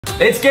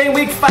It's game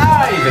week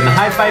 5 in the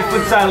High 5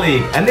 Futsal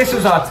League, and this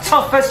was our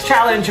toughest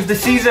challenge of the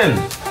season.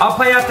 Our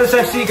Payatas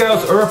FC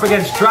girls are up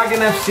against Dragon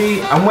FC,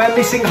 and we're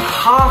missing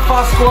half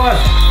our squad.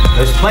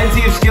 There's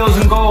plenty of skills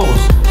and goals.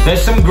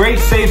 There's some great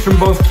saves from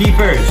both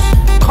keepers,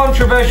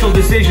 controversial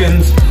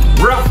decisions,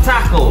 rough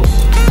tackles,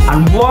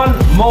 and one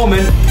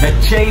moment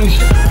that changed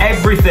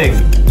everything.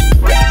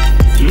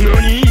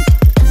 NANI?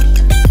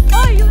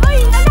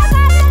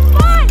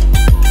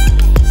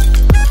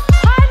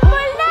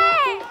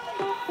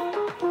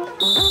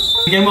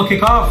 The game will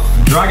kick off.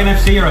 Dragon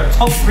FC are a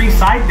top 3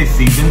 side this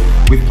season,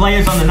 with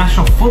players on the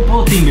national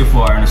football team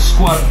before and a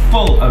squad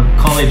full of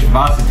college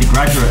varsity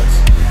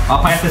graduates.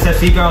 Our Payatas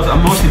FC girls are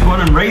mostly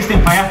born and raised in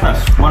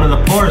Payatas, one of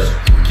the poorest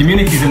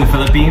communities in the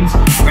Philippines,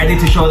 ready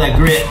to show their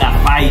grit, their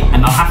fight,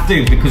 and they'll have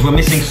to because we're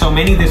missing so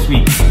many this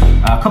week.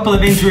 A couple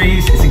of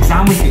injuries, it's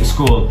exam week at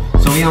school,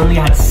 so we only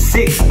had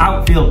 6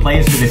 outfield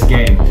players for this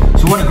game.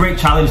 So what a great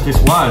challenge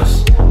this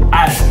was,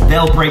 as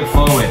they'll break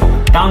forward.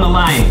 Down the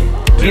line,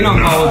 in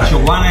on goal,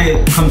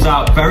 Joanna comes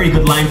out, very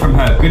good line from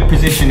her, good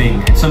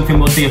positioning. It's something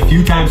we'll see a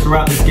few times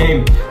throughout this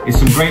game. It's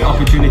some great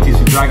opportunities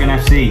for Dragon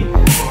FC.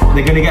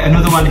 They're going to get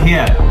another one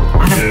here.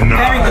 And a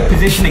very good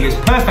positioning, it's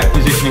perfect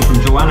positioning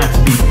from Joanna to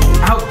be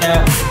out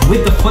there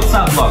with the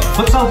futsal block.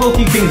 Futsal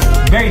goalkeeping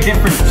is very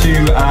different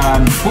to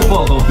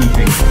football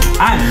goalkeeping.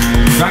 And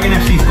Dragon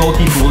FC's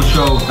goalkeeper will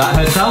show that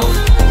herself.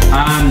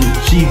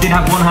 She did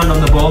have one hand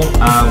on the ball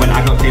when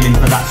Agot came in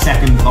for that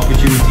second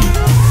opportunity.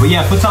 But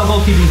yeah, futsal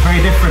goalkeeping is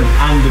very different,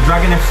 and the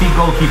Dragon FC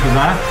goalkeeper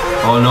there,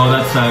 oh no,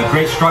 that's a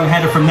great strong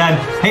header from them.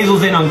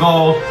 Hazel's in on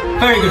goal,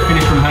 very good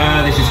finish from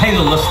her. This is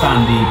Hazel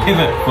Lustan, the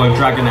pivot for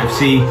Dragon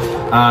FC.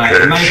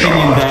 In my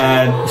opinion,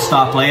 the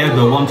star player,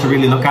 the one to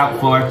really look out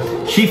for.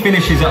 She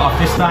finishes it off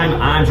this time,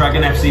 and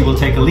Dragon FC will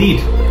take a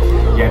lead.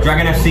 Yeah,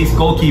 Dragon FC's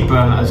goalkeeper,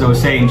 as I was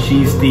saying,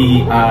 she's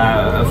the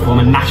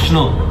former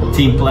national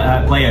team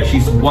player.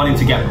 She's wanting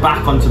to get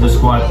back onto the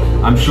squad,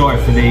 I'm sure,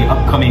 for the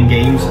upcoming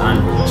games,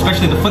 and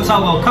especially the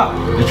Futsal World Cup.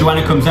 As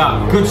Joanna comes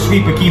out, good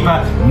sweeper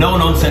keeper, no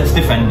nonsense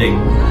defending.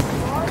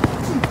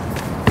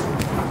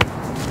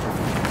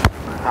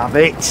 Have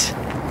it.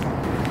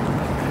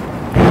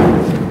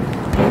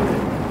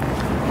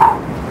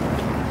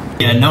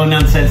 Yeah, no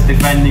nonsense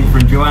defending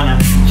from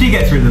Joanna. She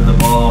gets rid of the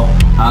ball,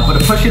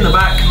 but a push in the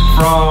back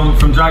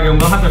from Dragon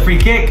will have the free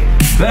kick.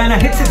 Berna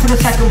hits it to the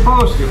second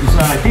post. It was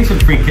a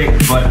decent free kick,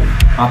 but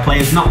our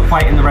player's not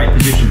quite in the right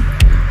position.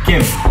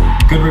 Kim,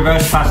 good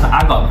reverse pass to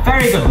Agot.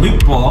 Very good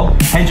loop ball.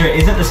 Hendra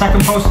is at the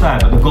second post there,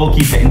 but the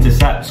goalkeeper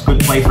intercepts.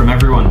 Good play from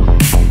everyone.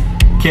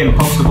 Kim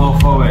posts the ball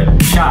forward.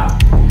 Chat.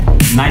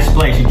 Nice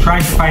play. She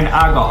tries to find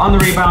Agot on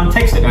the rebound,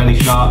 takes the early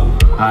shot.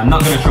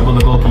 Not going to trouble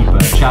the goalkeeper.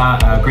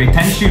 Cha, grade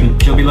 10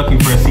 student. She'll be looking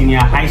for a senior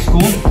high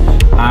school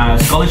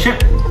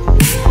scholarship.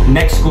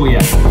 Next school year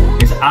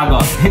is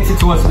Agot. Hits it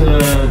towards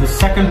the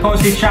second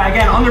post. He's Cha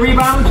again on the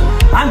rebound.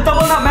 And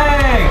double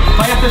nutmeg!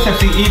 Payatas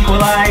FC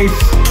equalise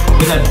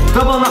with a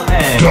double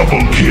nutmeg.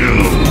 Double kill.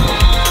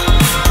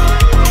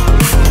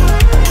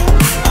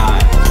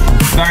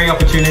 Very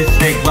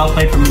opportunistic, well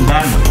played from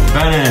them.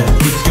 Berna,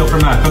 good skill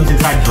from her, comes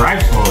inside,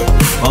 drives forward.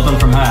 Well done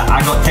from her.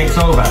 Agot takes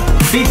over,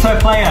 beats her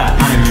player,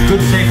 and a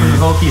good save from the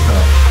goalkeeper.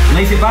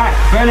 Lays it back,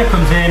 Berna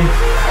comes in,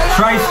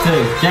 tries to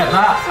get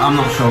that. I'm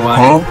not sure why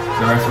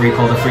the referee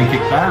called a free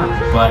kick there,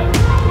 but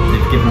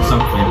they've given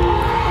something.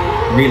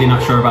 Really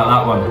not sure about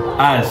that one.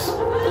 As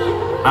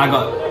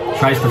Agot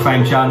tries to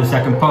find Cha on the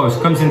second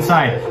post, comes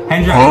inside,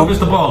 Hendra covers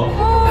the ball.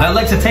 Her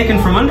legs are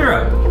taken from under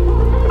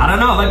her. I don't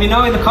know, let me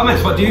know in the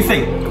comments, what do you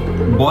think?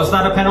 Was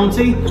that a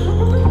penalty?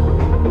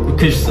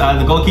 Because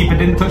the goalkeeper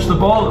didn't touch the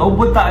ball, or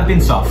would that have been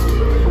soft?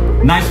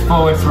 Nice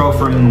forward throw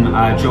from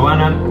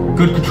Joanna.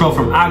 Good control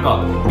from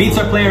Agot. Beats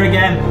her player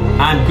again,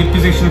 and good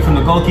positioning from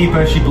the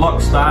goalkeeper. She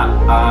blocks that.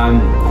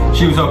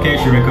 She was okay,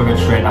 she recovered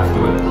straight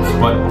afterwards.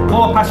 But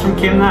poor pass from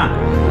Kim there.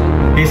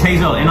 Here's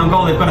Hazel in on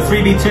goal. They've got a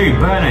 3v2.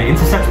 Berna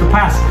intercepts the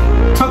pass.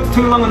 Took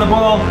too long on the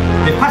ball.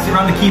 They pass it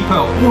around the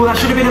keeper. Oh, that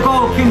should have been a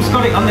goal. Kim's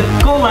got it on the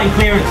goal line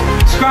clearance.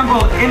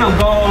 Scramble in on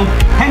goal.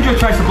 Hendra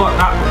tries to block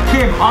that.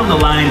 Kim on the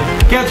line.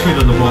 Gets rid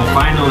of the ball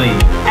finally.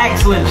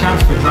 Excellent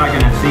chance for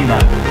Dragon FC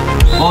there.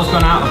 Ball's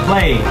gone out of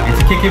play.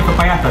 It's a kick in for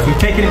Payatas. We've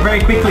taken it very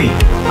quickly.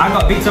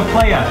 Agot beats a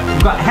player.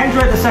 We've got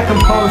Hendra at the second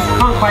post.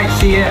 Can't quite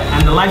see it.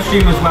 And the live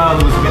stream as well,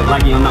 there was a bit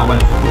laggy on that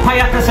one.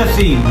 Payatas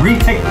FC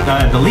retake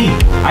the lead.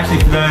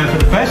 Actually for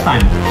the first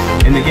time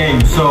in the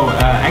game. So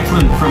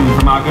excellent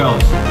from our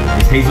girls.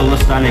 It's Hazel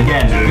Lustan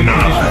again. Good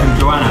position from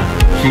Joanna.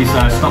 She's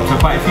stopped her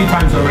quite a few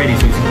times already.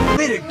 So it's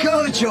Way to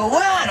go,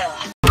 Joanna!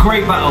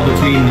 great battle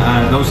between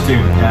those two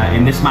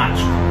in this match.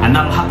 And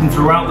that'll happen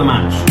throughout the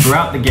match,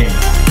 throughout the game.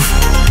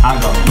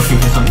 Agot looking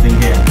for something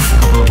here. A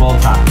couple of ball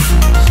taps.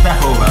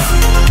 Step over.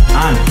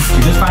 And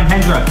she does find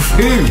Hendra.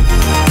 Who?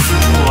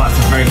 Oh, that's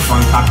a very strong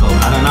tackle.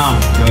 I don't know.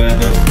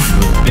 There's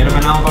a bit of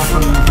an elbow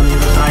from the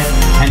other side.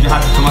 Hendra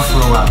had to come up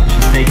for a while.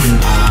 She's taken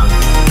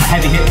a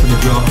heavy hit to the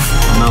jaw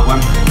on that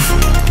one.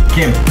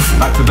 Kim,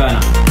 back to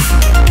Berna.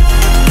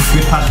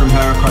 Good pass from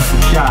her across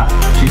the Cha.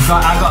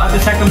 I got at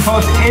the second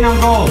post, in on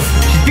goal.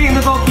 She's beating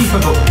the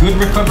goalkeeper, but good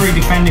recovery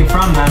defending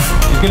from there.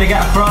 She's going to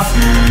get across.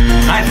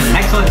 Nice, an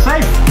excellent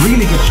save.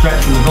 Really good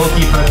stretch from the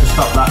goalkeeper to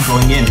stop that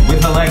going in.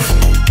 With her legs,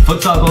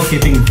 futsal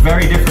goalkeeping is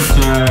very different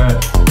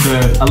to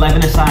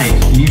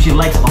 11-a-side. You use your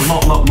legs a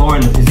lot more,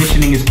 and the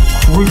positioning is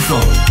crucial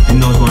in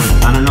those ones.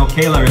 And I know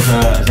Kayla is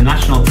a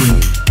national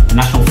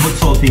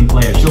futsal team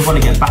player. She'll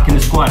want to get back in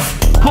the squad.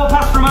 Poor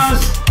pass from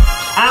us.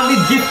 And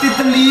we've gifted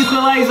them the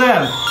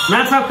equaliser.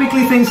 That's how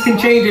quickly things can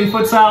change in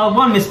futsal.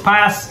 One missed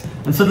pass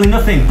and suddenly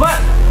nothing.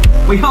 But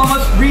we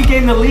almost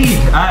regained the lead.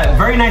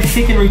 Very nice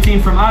kicking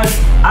routine from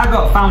us. I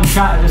got found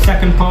Cha at the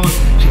second post.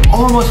 She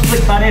almost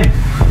flicked that in.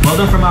 Well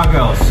done from our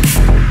girls.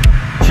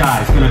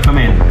 Cha is going to come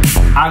in.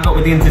 I got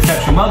with the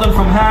interception. Well done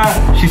from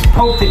her. She's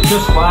poked it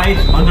just wide,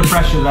 under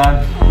pressure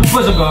there. The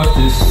buzzer goes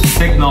to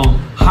signal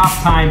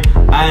half-time,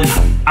 and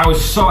I was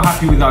so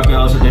happy with our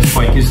girls at this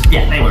point because,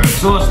 yeah, they were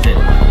exhausted.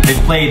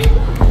 They've played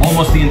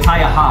almost the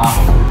entire half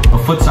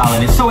of futsal,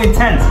 and it's so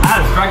intense.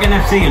 As Dragon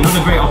FC,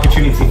 another great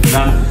opportunity for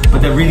them,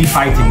 but they're really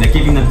fighting. They're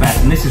giving their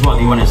best, and this is what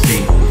they want to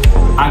see.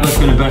 Agot's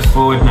going to burst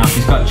forward now.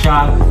 She's got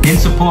Cha in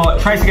support,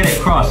 tries to get it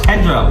across.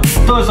 Hendra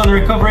does on the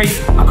recovery,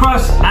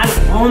 across,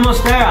 and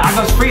almost there.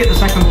 Agot's free at the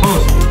second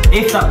post.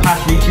 If that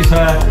pass reaches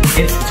her,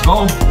 it's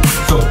goal.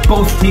 So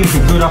both teams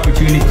have good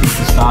opportunities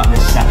to start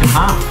this second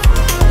half.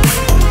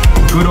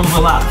 Good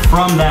overlap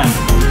from them.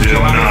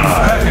 Joanna's in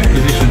a perfect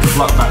position to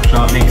block that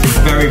shot. Makes it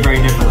very, very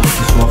difficult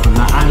to score from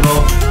that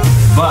angle.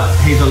 But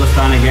Hazel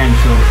Lustan again,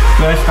 she'll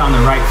burst down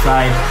the right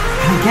side.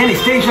 And again, it's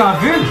deja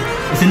vu.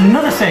 It's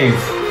another save.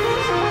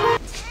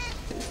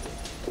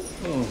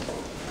 Oh,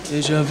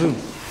 deja vu.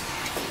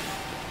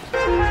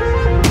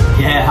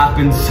 Yeah, it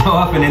happens so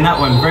often in that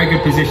one. Very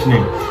good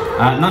positioning.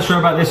 Not sure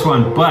about this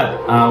one,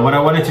 but what I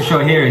wanted to show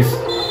here is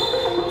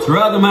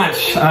throughout the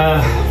match,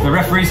 the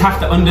referees have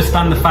to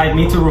understand the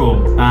 5-meter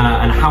rule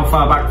and how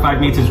far back 5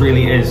 meters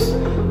really is.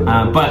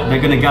 But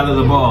they're going to gather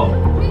the ball.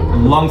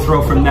 Long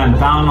throw from them,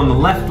 down on the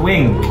left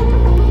wing.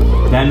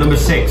 Then number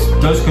 6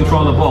 does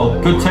control the ball.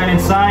 Good turn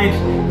inside,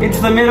 into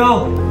the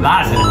middle.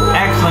 That's an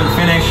excellent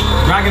finish.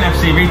 Dragon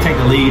FC retake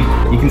the lead.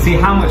 You can see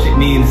how much it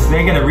means.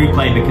 They get a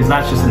replay because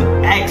that's just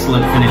an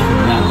excellent finish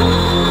from them.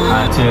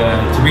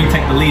 To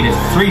retake the lead, it's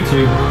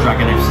 3-2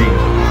 Dragon FC.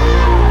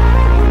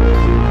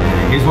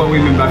 Here's what we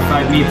mean by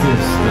 5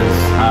 meters.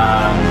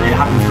 It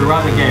happens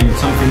throughout the game. It's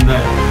something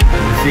that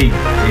you see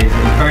is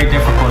very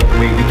difficult.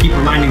 We keep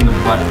reminding them,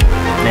 but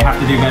they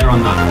have to do better on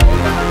that.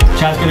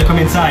 Chad's going to come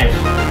inside.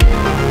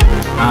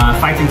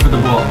 Fighting for the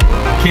ball.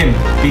 Kim,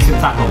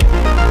 decent tackle,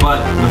 but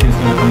nothing's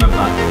going to come of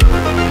that.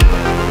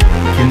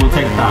 Kim will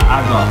take that.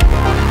 Agot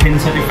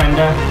pins her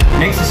defender,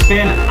 makes a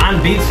spin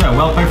and beats her.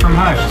 Well played from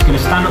her. She's going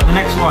to stand up the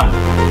next one.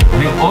 I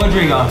think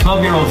Audrey, our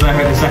 12-year-old's there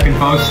at the second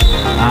post,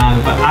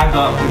 but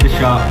Agot with the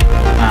shot.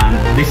 And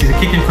this is a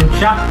kick in from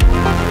Cha.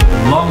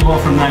 Long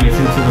ball from them. It's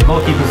into the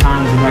goalkeeper's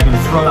hands, and they're going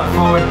to throw that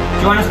forward.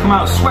 Joanna's come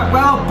out, swept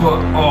well,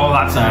 but oh,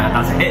 that's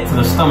a hit to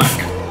the stomach.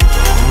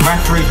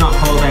 Referee's not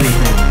called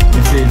anything.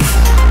 This is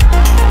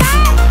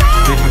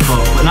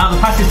difficult. But now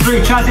the pass is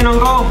through. Chaz in on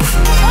goal.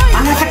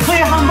 And that's a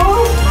clear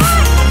handball.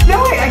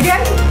 No, wait,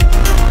 again.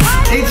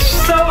 It's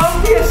so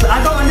obvious.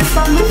 I don't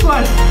understand this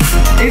one.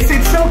 It's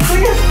so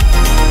clear.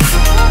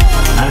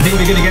 And I think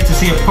we're going to get to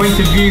see a point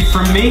of view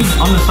from me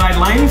on the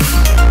sidelines.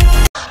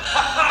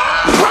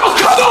 Oh,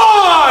 come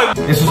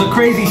on! This was a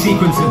crazy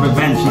sequence of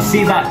events. You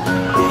see that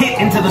hit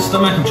into the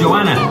stomach of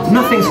Joanna.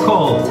 Nothing's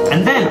called.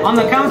 And then on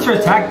the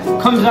counter-attack,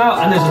 comes out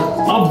and there's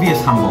an obvious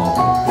handball.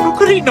 How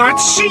could he not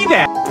see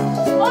that?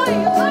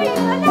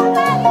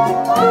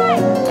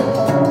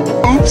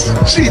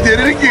 Oops, she did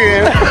it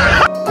again.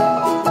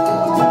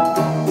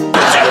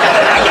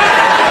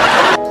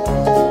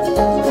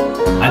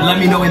 And let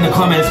me know in the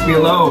comments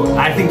below.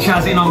 I think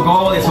Chaz in on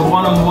goal. It's a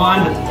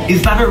one-on-one.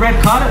 Is that a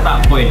red card at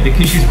that point?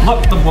 Because she's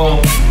blocked the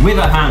ball with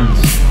her hands.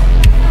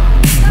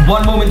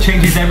 One moment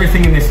changes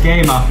everything in this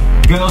game. Our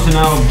girls are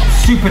now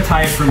super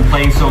tired from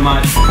playing so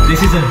much.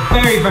 This is a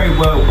very, very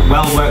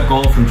well-worked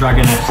goal from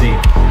Dragon FC.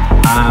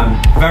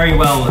 Very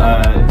well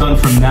done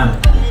from them.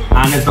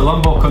 And as the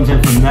long ball comes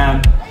in from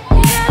them,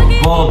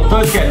 ball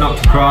does get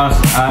knocked across,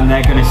 and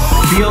they're going to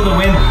seal the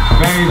win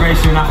very, very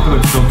soon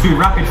afterwards. So 2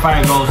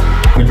 rapid-fire goals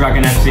for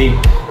Dragon FC.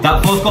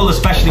 That 4th goal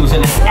especially was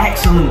an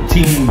excellent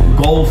team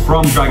goal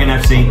from Dragon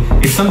FC.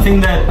 It's something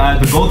that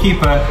the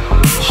goalkeeper,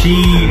 she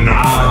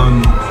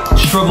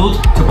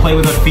struggled to play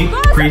with her feet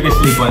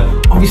previously, but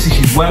obviously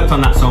she's worked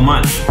on that so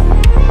much.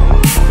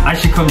 As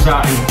she comes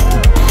out and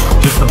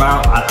just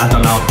about, I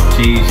don't know,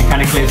 she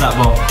kind of clears that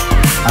ball.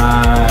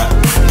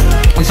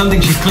 It's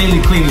something she's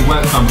clearly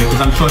worked on, because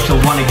I'm sure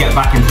she'll want to get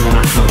back into the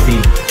national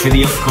team for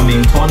the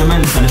upcoming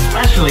tournaments, and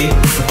especially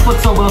the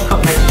Futsal World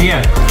Cup next year.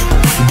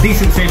 A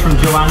decent save from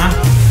Joanna.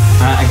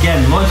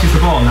 Again, launches the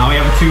ball. Now we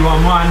have a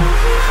 2-on-1.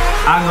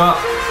 Agot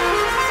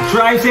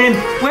drives in.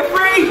 We're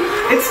free!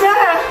 It's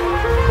there!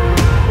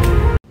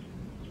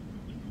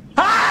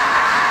 あ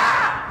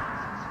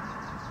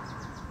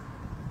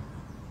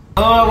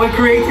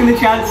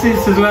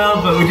chances as well,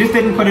 but we just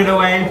didn't put it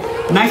away.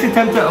 Nice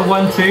attempt at a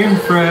 1-2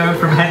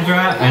 from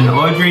Hendra and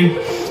Audrey.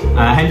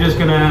 Hendra's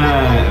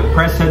gonna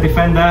press her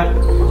defender,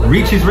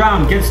 reaches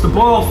round, gets the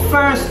ball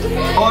first.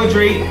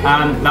 Audrey,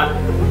 and that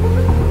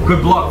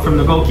good block from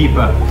the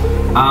goalkeeper.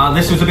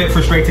 This was a bit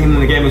frustrating in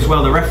the game as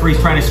well. The referee's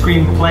trying to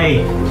scream,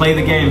 play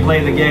the game,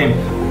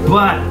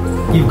 but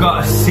you've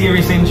got a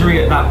serious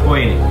injury at that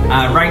point,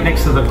 right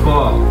next to the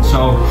court.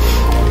 So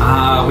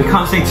we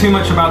can't say too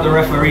much about the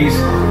referees,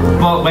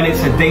 but when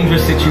it's a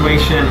dangerous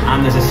situation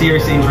and there's a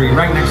serious injury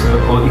right next to the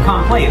court, you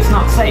can't play. It's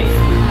not safe.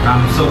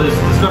 So there's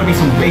got to be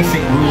some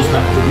basic rules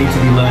that need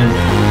to be learned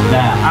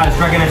there. As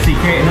Dragon FC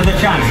create another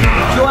chance,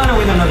 Joanna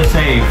with another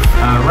save,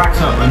 racks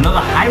up another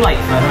highlight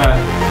for her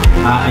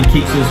and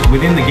keeps us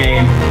within the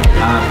game.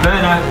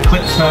 Berna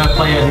clips her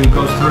player who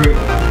goes through,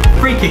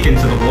 free kick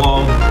into the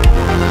wall.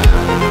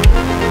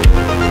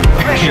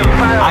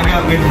 I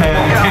got with her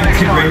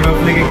attempted rainbow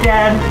flick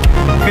again,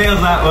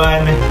 fails that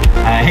one.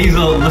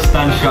 Hazel, the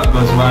stand shot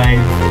goes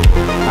wide,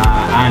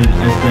 and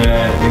as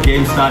the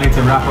game's starting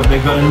to wrap up,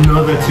 they've got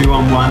another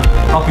 2-on-1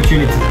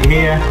 opportunity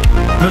here.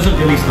 Doesn't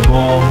release the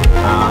ball.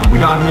 We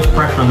don't have much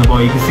pressure on the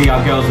ball. You can see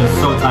our girls are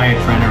so tired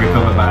trying to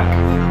recover back.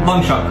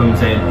 Long shot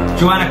comes in.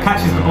 Joanna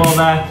catches the ball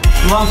there.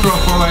 Long throw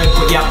forward,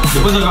 but yeah, the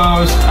buzzer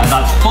goes, and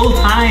that's full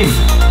time.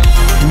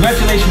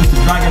 Congratulations to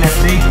Dragon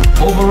FC.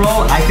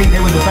 Overall, I think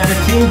they were the better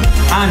team,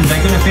 and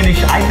they're going to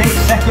finish, I think,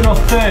 second or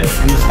third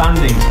in the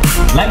standings.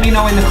 Let me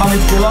know in the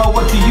comments below,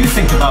 what do you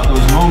think about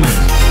those moments?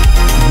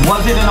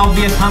 Was it an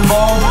obvious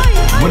handball?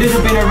 Would it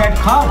have been a red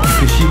card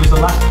because she was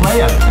the last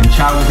player and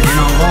Chow was in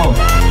on goal?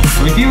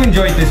 So if you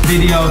enjoyed this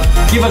video,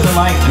 give us a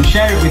like and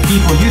share it with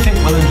people you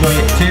think will enjoy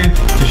it too,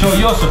 to show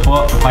your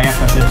support for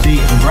Payatas FC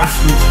and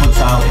grassroots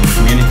futsal in the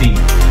community.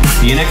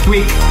 See you next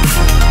week.